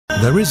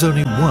There is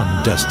only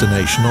one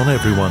destination on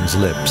everyone's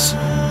lips.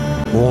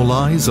 All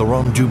eyes are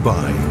on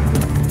Dubai.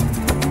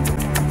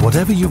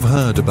 Whatever you've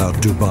heard about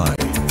Dubai,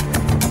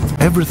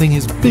 everything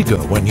is bigger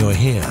when you're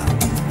here.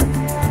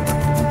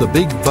 The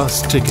Big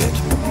Bus Ticket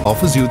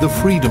offers you the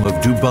freedom of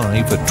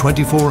Dubai for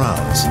 24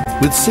 hours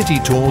with city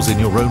tours in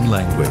your own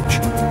language.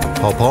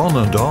 Hop on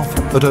and off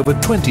at over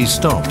 20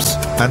 stops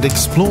and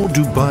explore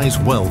Dubai's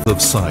wealth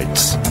of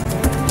sights.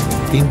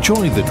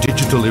 Enjoy the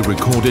digitally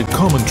recorded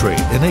commentary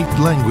in 8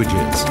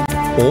 languages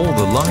or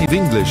the live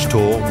English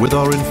tour with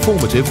our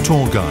informative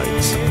tour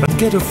guides and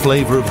get a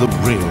flavour of the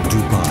real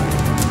Dubai.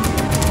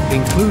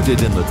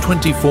 Included in the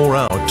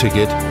 24-hour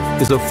ticket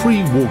is a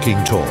free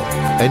walking tour,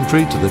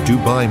 entry to the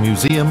Dubai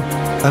Museum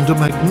and a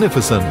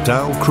magnificent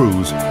dhow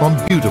cruise on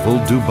beautiful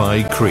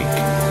Dubai Creek.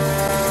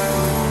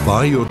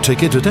 Buy your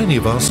ticket at any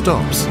of our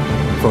stops,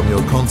 from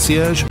your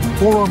concierge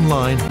or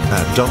online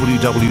at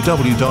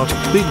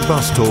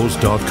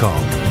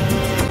www.bigbustours.com.